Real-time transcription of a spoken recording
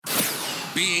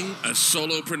Being a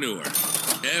solopreneur.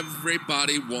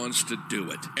 Everybody wants to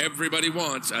do it. Everybody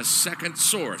wants a second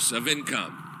source of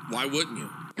income. Why wouldn't you?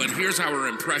 But here's our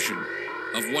impression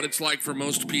of what it's like for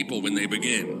most people when they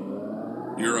begin.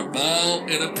 You're a ball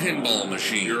in a pinball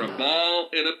machine. You're a ball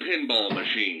in a pinball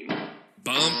machine.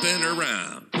 Bumping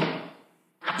around.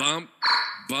 Bump,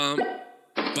 bump,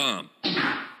 bump.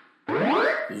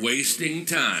 Wasting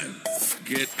time.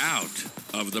 Get out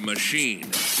of the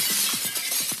machine.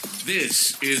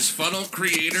 This is Funnel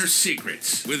Creator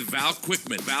Secrets with Val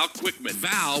Quickman.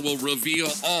 Val will reveal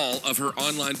all of her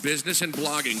online business and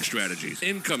blogging strategies,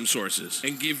 income sources,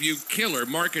 and give you killer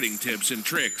marketing tips and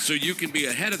tricks so you can be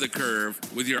ahead of the curve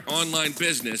with your online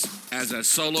business as a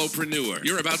solopreneur.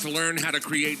 You're about to learn how to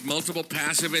create multiple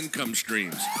passive income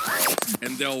streams,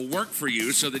 and they'll work for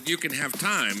you so that you can have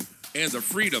time and the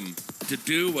freedom to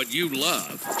do what you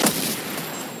love.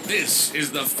 This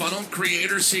is the Funnel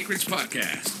Creator Secrets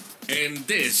Podcast. And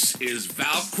this is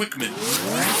Val Quickman.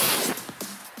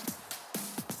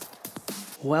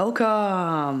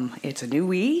 Welcome. It's a new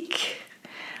week,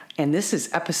 and this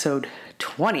is episode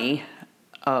 20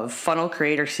 of Funnel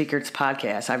Creator Secrets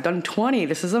Podcast. I've done 20.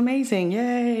 This is amazing.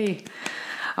 Yay.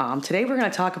 Today we're going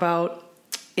to talk about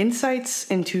insights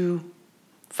into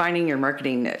finding your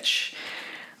marketing niche.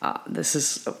 This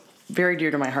is very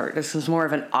dear to my heart. This is more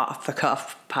of an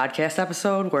off-the-cuff podcast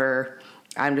episode where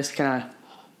I'm just going to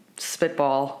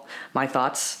spitball my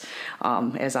thoughts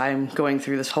as I'm going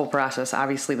through this whole process.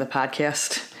 Obviously, the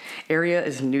podcast area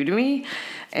is new to me,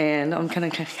 and I'm going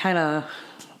to kind of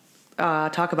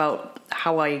talk about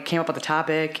how I came up with the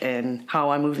topic and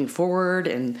how I'm moving forward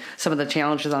and some of the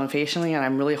challenges I'm facing, and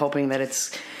I'm really hoping that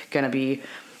it's going to be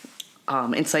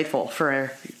insightful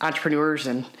for entrepreneurs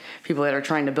and people that are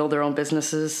trying to build their own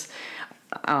businesses,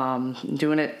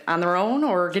 doing it on their own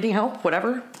or getting help,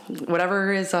 whatever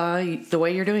is the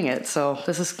way you're doing it. So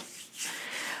this is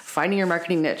finding your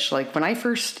marketing niche. Like when I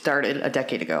first started a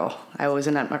decade ago, I was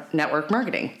in network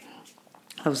marketing.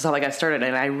 That was how I got started,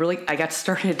 and I got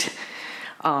started.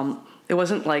 It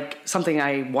wasn't like something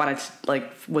I wanted to,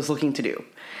 was looking to do.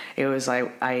 It was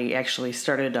I actually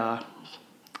started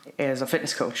as a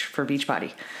fitness coach for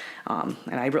Beachbody, and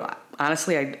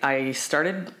I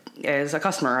started as a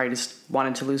customer. I just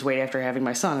wanted to lose weight after having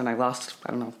my son, and I lost,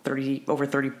 over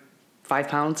 35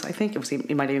 pounds. I think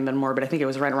it might have even been more, but I think it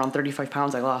was right around 35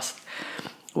 pounds I lost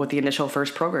with the initial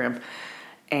first program.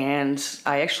 And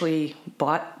I actually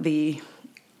bought the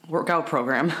workout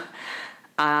program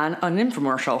on an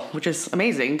infomercial, which is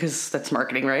amazing because that's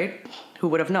marketing, right? Who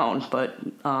would have known?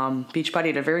 But Beachbody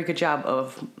did a very good job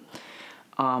of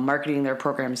marketing their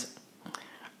programs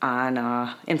on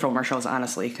infomercials,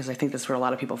 honestly, because I think that's where a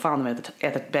lot of people found them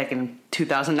back in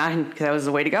 2009, because that was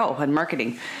the way to go in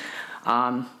marketing.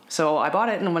 So I bought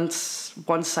it, and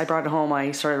once I brought it home,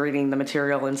 I started reading the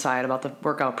material inside about the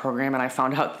workout program, and I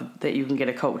found out that you can get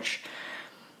a coach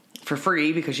for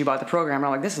free because you bought the program. And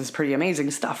I'm like, this is pretty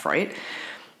amazing stuff, right?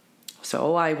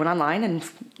 So I went online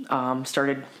and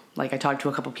started, I talked to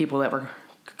a couple people that were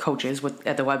coaches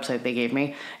at the website they gave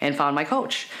me and found my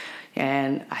coach.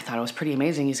 And I thought it was pretty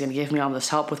amazing. He's going to give me all this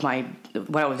help with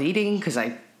what I was eating, because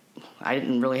I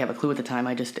didn't really have a clue at the time.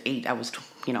 I just ate. I was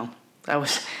I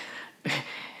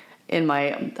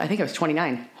think I was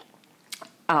 29.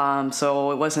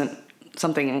 So it wasn't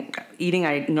something eating.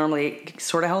 I normally ate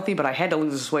sort of healthy, but I had to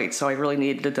lose this weight. So I really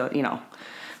needed to,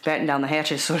 batten down the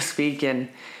hatches, so to speak. And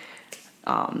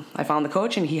I found the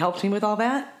coach, and he helped me with all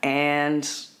that. And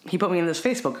he put me in this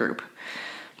Facebook group.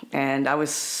 And I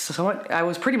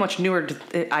was pretty much newer.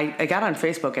 I got on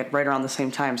Facebook right around the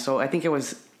same time. So I think it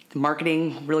was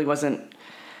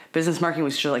business marketing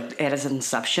was just at its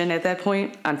inception at that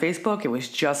point on Facebook.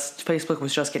 Facebook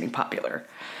was just getting popular.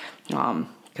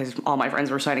 Because all my friends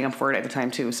were signing up for it at the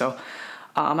time too. So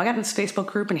I got in this Facebook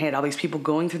group and had all these people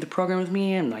going through the program with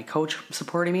me, and my coach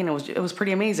supporting me, and it was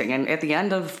pretty amazing. And at the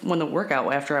end of when the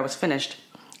workout, after I was finished,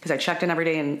 because I checked in every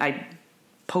day and I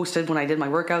posted when I did my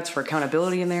workouts for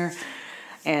accountability in there,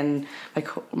 and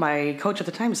my coach at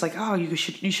the time was like, "Oh, you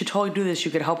should totally do this.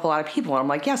 You could help a lot of people." And I'm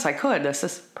like, "Yes, I could. This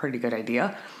is a pretty good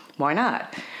idea. Why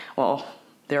not?" Well,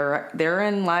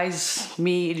 therein lies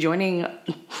me joining.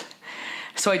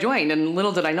 So I joined, and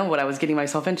little did I know what I was getting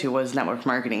myself into was network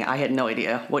marketing. I had no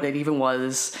idea what it even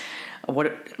was,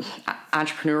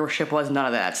 entrepreneurship was, none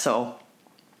of that. So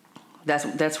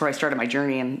that's where I started my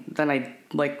journey, and then I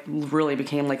really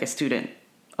became a student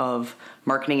of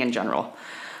marketing in general,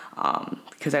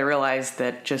 because I realized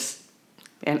that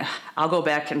and I'll go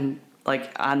back and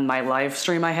on my live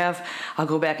stream I'll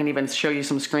go back and even show you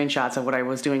some screenshots of what I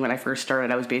was doing when I first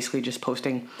started. I was basically just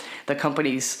posting the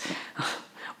company's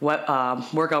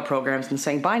workout programs and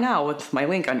saying buy now with my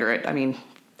link under it. I mean,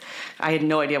 I had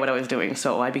no idea what I was doing,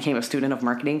 so I became a student of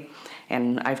marketing,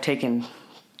 and I've taken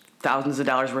thousands of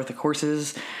dollars worth of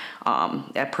courses.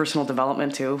 At personal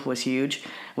development too was huge,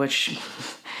 which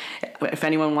if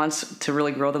anyone wants to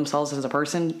really grow themselves as a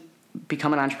person,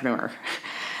 become an entrepreneur.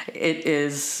 It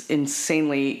is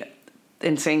insane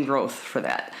growth for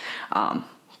that.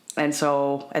 And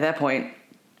so at that point,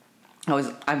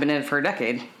 I've been in it for a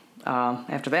decade.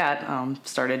 After that,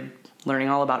 started learning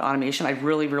all about automation. I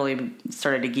really, really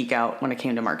started to geek out when it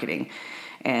came to marketing,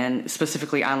 and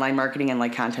specifically online marketing and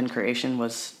like content creation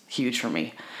was huge for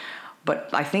me. But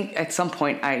I think at some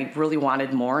point I really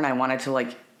wanted more, and I wanted to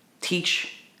like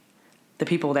teach the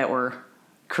people that were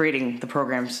creating the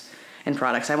programs and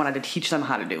products. I wanted to teach them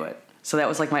how to do it. So that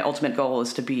was like my ultimate goal,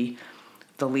 is to be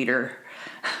the leader,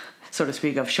 so to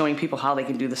speak, of showing people how they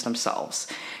can do this themselves.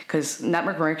 Because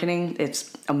network marketing,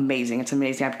 it's amazing. It's an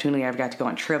amazing opportunity. I've got to go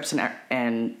on trips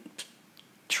I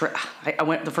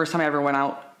went, the first time I ever went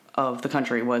out of the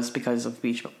country was because of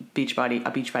a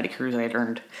Beachbody cruise I had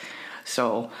earned.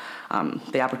 So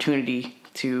the opportunity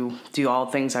to do all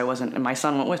things I wasn't, and my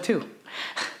son went with too.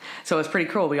 So it was pretty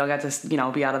cool. We all got to,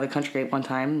 be out of the country at one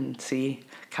time and see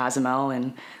Cozumel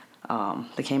and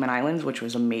the Cayman Islands, which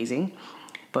was amazing.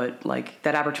 But like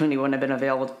that opportunity wouldn't have been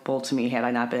available to me had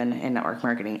I not been in network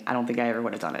marketing. I don't think I ever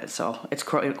would have done it. So it's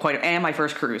quite, and my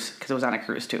first cruise, because it was on a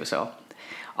cruise too. So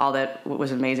all that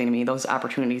was amazing to me, those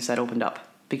opportunities that opened up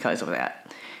because of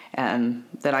that. And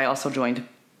then I also joined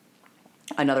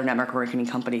another network marketing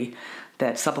company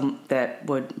that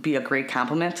would be a great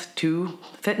complement to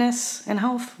fitness and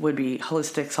health, would be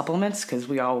holistic supplements, because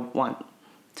we all want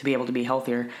to be able to be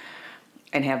healthier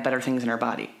and have better things in our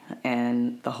body.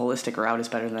 And the holistic route is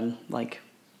better than like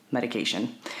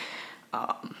medication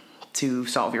to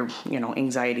solve your,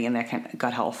 anxiety and that kind of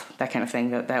gut health, that kind of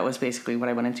thing. That was basically what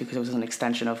I went into, because it was an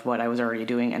extension of what I was already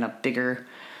doing, and a bigger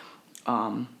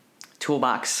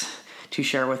toolbox to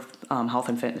share with health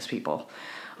and fitness people.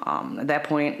 At that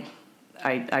point,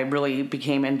 I really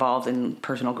became involved in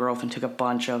personal growth and took a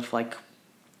bunch of like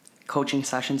coaching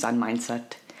sessions on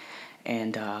mindset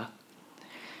and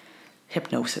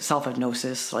hypnosis,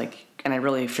 self-hypnosis, and I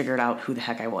really figured out who the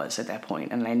heck I was at that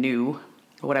point. And I knew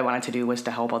what I wanted to do was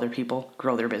to help other people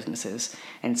grow their businesses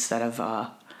instead of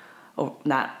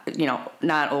not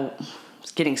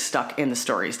getting stuck in the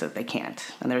stories that they can't.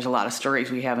 And there's a lot of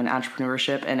stories we have in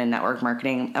entrepreneurship and in network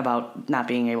marketing about not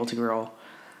being able to grow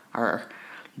our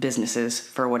businesses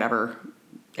for whatever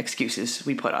excuses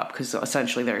we put up, because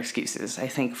essentially they're excuses. I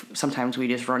think sometimes we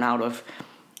just run out of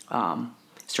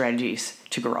strategies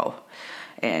to grow.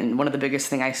 And one of the biggest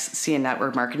thing I see in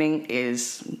network marketing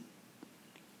is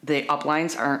the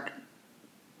uplines aren't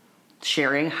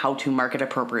sharing how to market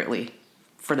appropriately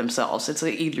for themselves. It's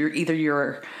like either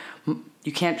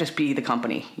you can't just be the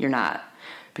company. You're not,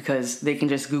 because they can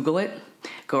just Google it,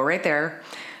 go right there,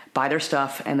 buy their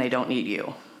stuff, and they don't need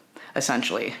you,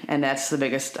 essentially. And that's the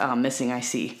biggest missing I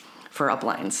see for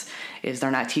uplines, is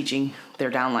they're not teaching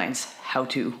their downlines how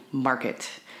to market,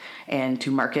 and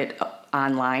to market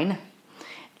online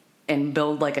and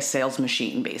build like a sales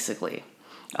machine, basically.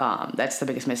 That's the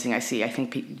biggest missing I see. I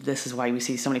think this is why we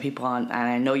see so many people on, and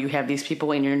I know you have these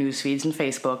people in your news feeds and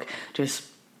Facebook, just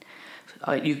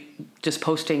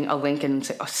posting a link and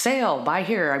say, sale, buy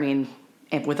here. I mean,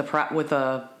 and with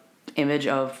a image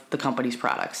of the company's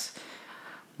products.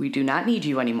 We do not need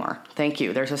you anymore. Thank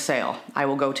you. There's a sale. I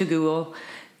will go to Google,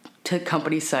 to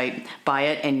company site, buy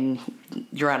it, and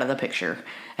you're out of the picture.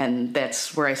 And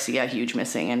that's where I see a huge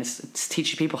missing. And it's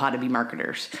teaching people how to be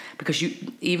marketers, because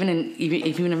even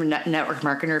if you're a network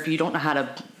marketer, if you don't know how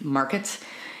to market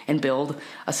and build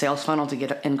a sales funnel to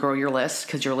get and grow your list,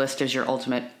 because your list is your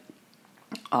ultimate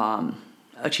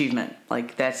achievement.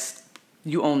 Like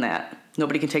you own that.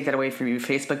 Nobody can take that away from you. If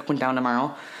Facebook went down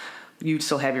tomorrow, you'd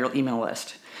still have your email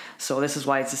list. So this is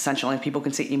why it's essential. And people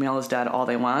can say email is dead all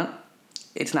they want.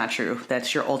 It's not true.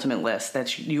 That's your ultimate list.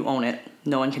 You own it.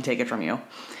 No one can take it from you.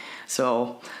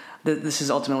 So this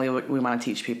is ultimately what we want to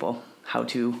teach people, how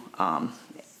to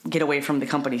get away from the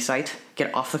company site,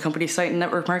 get off the company site in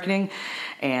network marketing,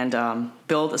 and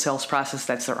build a sales process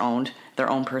that's their own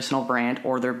personal brand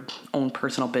or their own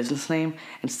personal business name,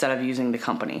 instead of using the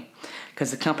company. Because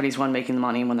the company's one making the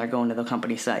money when they're going to the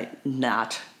company site,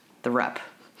 not the rep.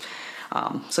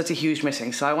 So it's a huge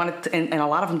missing. So I wanted to, and a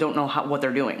lot of them don't know what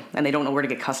they're doing, and they don't know where to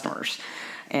get customers.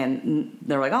 And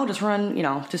they're like, oh,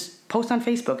 just post on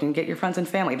Facebook and get your friends and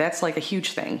family. That's like a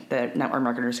huge thing that network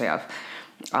marketers have.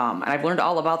 And I've learned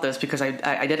all about this because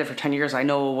I did it for 10 years. I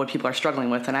know what people are struggling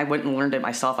with, and I went and learned it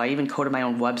myself. I even coded my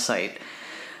own website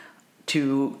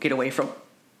to get away from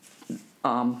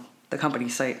the company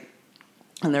site.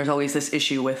 And there's always this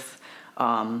issue with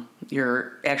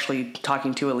you're actually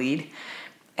talking to a lead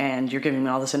and you're giving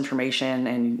them all this information,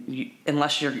 and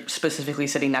unless you're specifically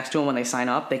sitting next to them when they sign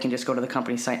up, they can just go to the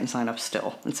company site and sign up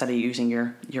still instead of using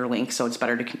your link. So it's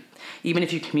better to, even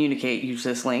if you communicate, use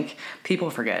this link. People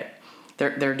forget.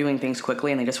 They're doing things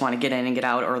quickly and they just want to get in and get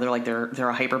out, or they're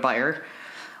a hyper buyer.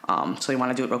 So they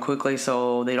want to do it real quickly,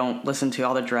 so they don't listen to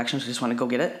all the directions. They just want to go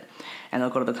get it, and they'll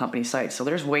go to the company site. So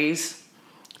there's ways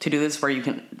to do this where you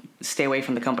can stay away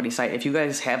from the company site. If you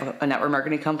guys have a network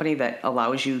marketing company that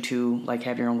allows you to like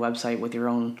have your own website with your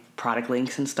own product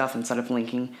links and stuff instead of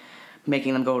making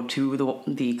them go to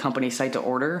the company site to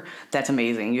order, that's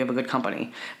amazing. You have a good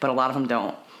company, but a lot of them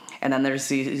don't. And then there's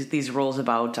these rules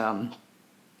about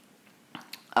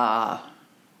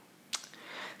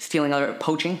stealing other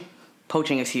poaching.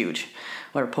 Poaching is huge.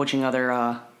 Or poaching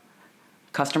other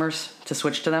customers to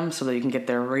switch to them so that you can get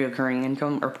their recurring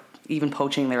income, or even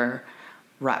poaching their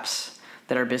reps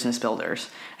that are business builders.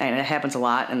 And it happens a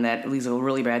lot, and that leaves a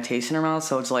really bad taste in their mouth.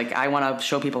 So it's like, I want to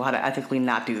show people how to ethically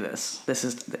not do this.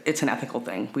 It's an ethical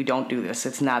thing. We don't do this.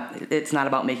 It's not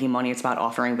about making money. It's about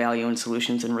offering value and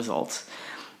solutions and results.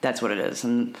 That's what it is.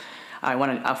 And I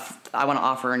want to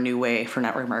offer a new way for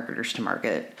network marketers to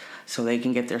market so they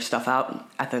can get their stuff out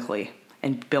ethically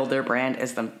and build their brand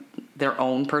as their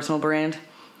own personal brand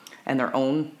and their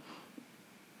own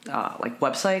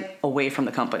website away from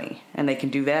the company. And they can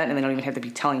do that, and they don't even have to be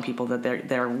telling people that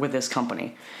they're with this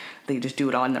company. They just do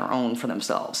it on their own for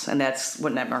themselves, and that's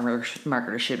what network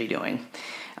marketers should be doing.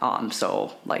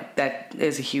 So that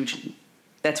is a huge.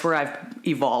 That's where I've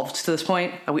evolved to this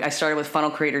point. I started with Funnel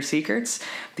Creator Secrets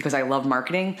because I love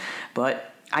marketing,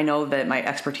 but I know that my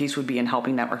expertise would be in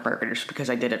helping network marketers because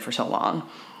I did it for so long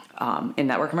in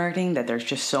network marketing, that there's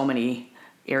just so many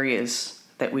areas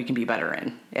that we can be better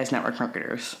in as network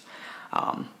marketers.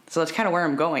 So that's kind of where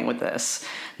I'm going with this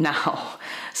now.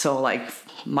 So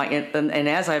and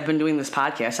as I've been doing this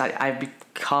podcast, I've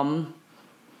become,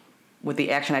 with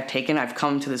the action I've taken, I've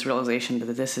come to this realization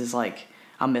that this is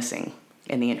I'm missing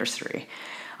in the industry.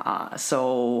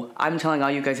 So I'm telling all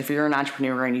you guys, if you're an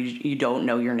entrepreneur and you don't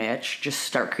know your niche, just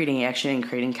start creating action and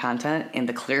creating content, and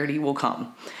the clarity will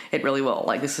come. It really will.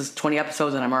 This is 20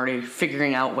 episodes and I'm already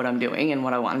figuring out what I'm doing and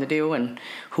what I want to do and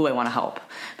who I want to help,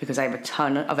 because I have a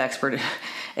ton of expert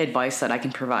advice that I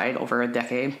can provide over a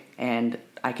decade, and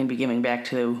I can be giving back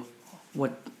to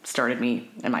what started me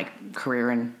in my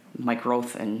career, and my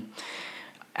growth and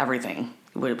everything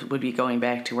would be going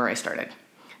back to where I started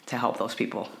to help those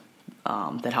people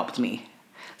that helped me.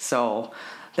 So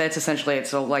that's essentially it.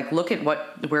 So look at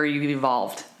where you've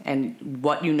evolved and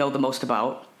what you know the most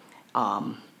about,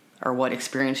 or what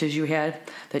experiences you had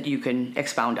that you can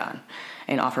expound on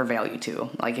and offer value to.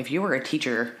 If you were a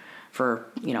teacher for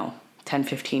 10,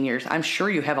 15 years, I'm sure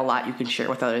you have a lot you can share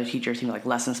with other teachers,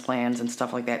 lessons plans and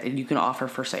stuff like that you can offer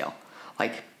for sale.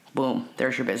 Boom,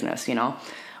 there's your business, or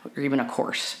even a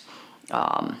course,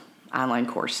 online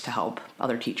course to help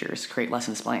other teachers create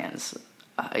lessons plans.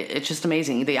 It's just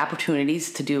amazing. The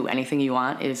opportunities to do anything you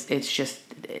want it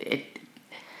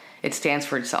stands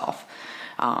for itself.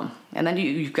 And then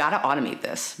you've got to automate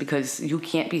this, because you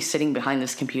can't be sitting behind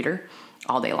this computer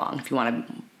all day long if you want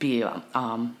to be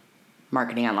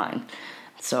marketing online.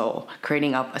 So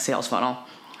creating up a sales funnel,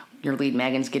 your lead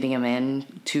magnets, getting them in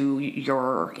to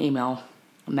your email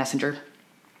messenger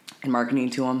and marketing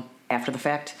to them after the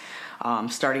fact.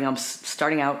 Starting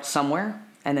out somewhere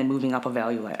and then moving up a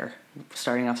value ladder,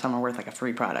 starting off somewhere with a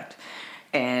free product.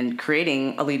 And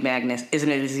creating a lead magnet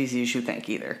isn't as easy as you think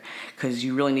either, because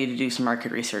you really need to do some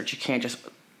market research. You can't just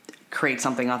create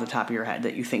something off the top of your head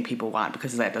that you think people want,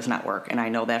 because that does not work. And I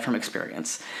know that from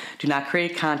experience. Do not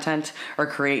create content or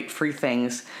create free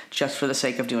things just for the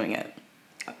sake of doing it.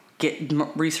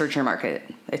 Research your market.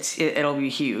 It'll be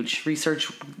huge.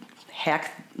 Research,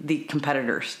 hack your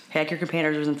competitors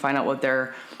and find out what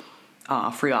their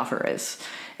free offer is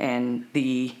and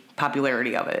the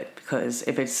popularity of it. Because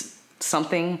if it's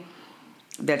something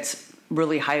that's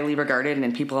really highly regarded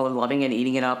and people are loving it and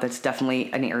eating it up, that's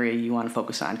definitely an area you want to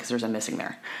focus on, because there's a missing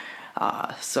there.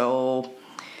 So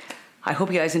I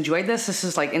hope you guys enjoyed this. This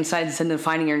is inside and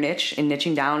finding your niche, and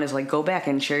niching down is go back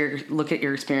and look at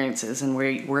your experiences and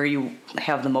where you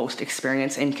have the most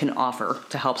experience and can offer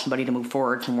to help somebody to move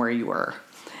forward from where you were.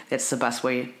 It's the best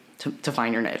way to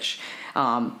find your niche.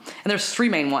 And there's three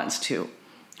main ones too: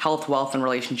 health, wealth, and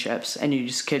relationships. And you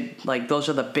just could those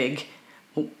are the big,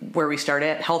 where we start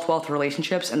at: health, wealth,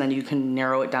 relationships, and then you can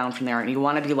narrow it down from there. And you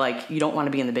want to be you don't want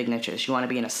to be in the big niches. You want to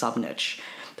be in a sub niche.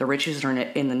 The riches are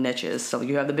in the niches. So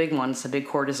you have the big ones, the big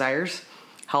core desires: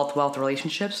 health, wealth,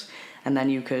 relationships, and then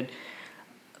you could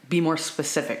be more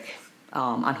specific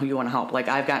on who you want to help. Like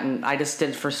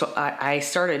I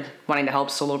started wanting to help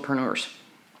solopreneurs,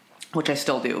 which I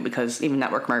still do, because even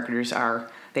network marketers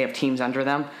they have teams under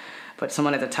them, but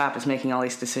someone at the top is making all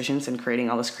these decisions and creating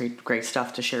all this great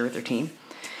stuff to share with their team.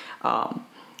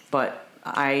 But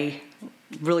I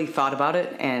really thought about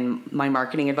it, and my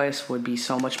marketing advice would be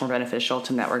so much more beneficial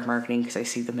to network marketing because I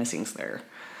see the missings there.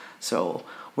 So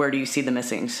where do you see the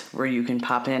missings? Where you can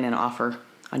pop in and offer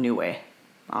a new way.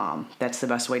 That's the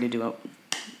best way to do it.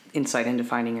 Insight into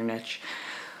finding your niche.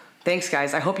 Thanks,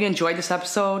 guys. I hope you enjoyed this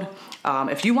episode.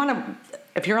 If you're on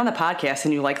the podcast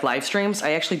and you like live streams,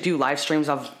 I actually do live streams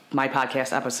of my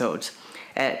podcast episodes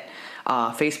at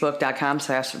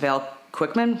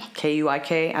facebook.com/ValQuickman,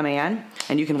 Kuikman,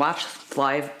 and you can watch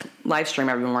live stream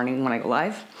every morning when I go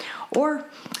live. Or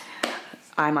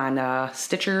I'm on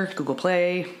Stitcher, Google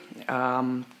Play,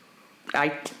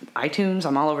 iTunes.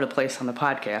 I'm all over the place on the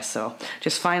podcast, so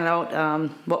just find out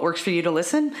what works for you to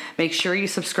listen. Make sure you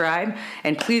subscribe,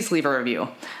 and please leave a review.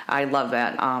 I love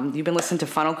that. You've been listening to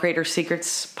Funnel Creator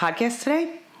Secrets podcast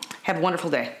today. Have a wonderful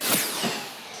day.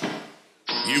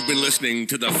 You've been listening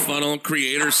to the Funnel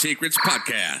Creator Secrets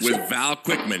podcast with Val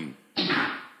Quickman.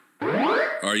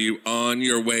 Are you on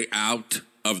your way out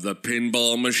of the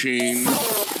pinball machine?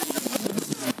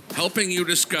 Helping you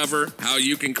discover how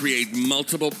you can create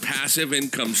multiple passive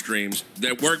income streams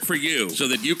that work for you so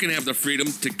that you can have the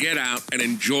freedom to get out and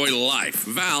enjoy life.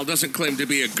 Val doesn't claim to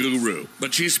be a guru,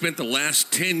 but she spent the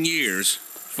last 10 years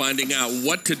finding out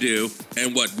what to do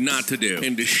and what not to do,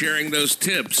 and to sharing those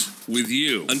tips with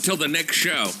you. Until the next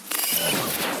show,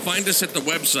 find us at the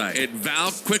website at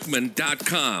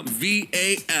valquickman.com,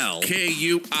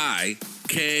 ValQuickman,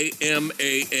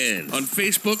 on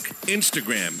Facebook,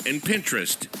 Instagram, and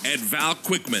Pinterest at Val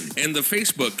Quickman. And the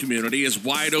Facebook community is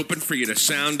wide open for you to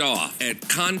sound off at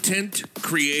Content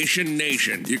Creation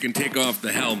Nation. You can take off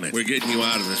the helmet. We're getting you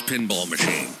out of this pinball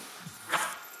machine.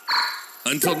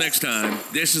 Until next time,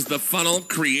 this is the Funnel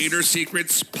Creator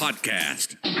Secrets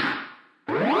Podcast.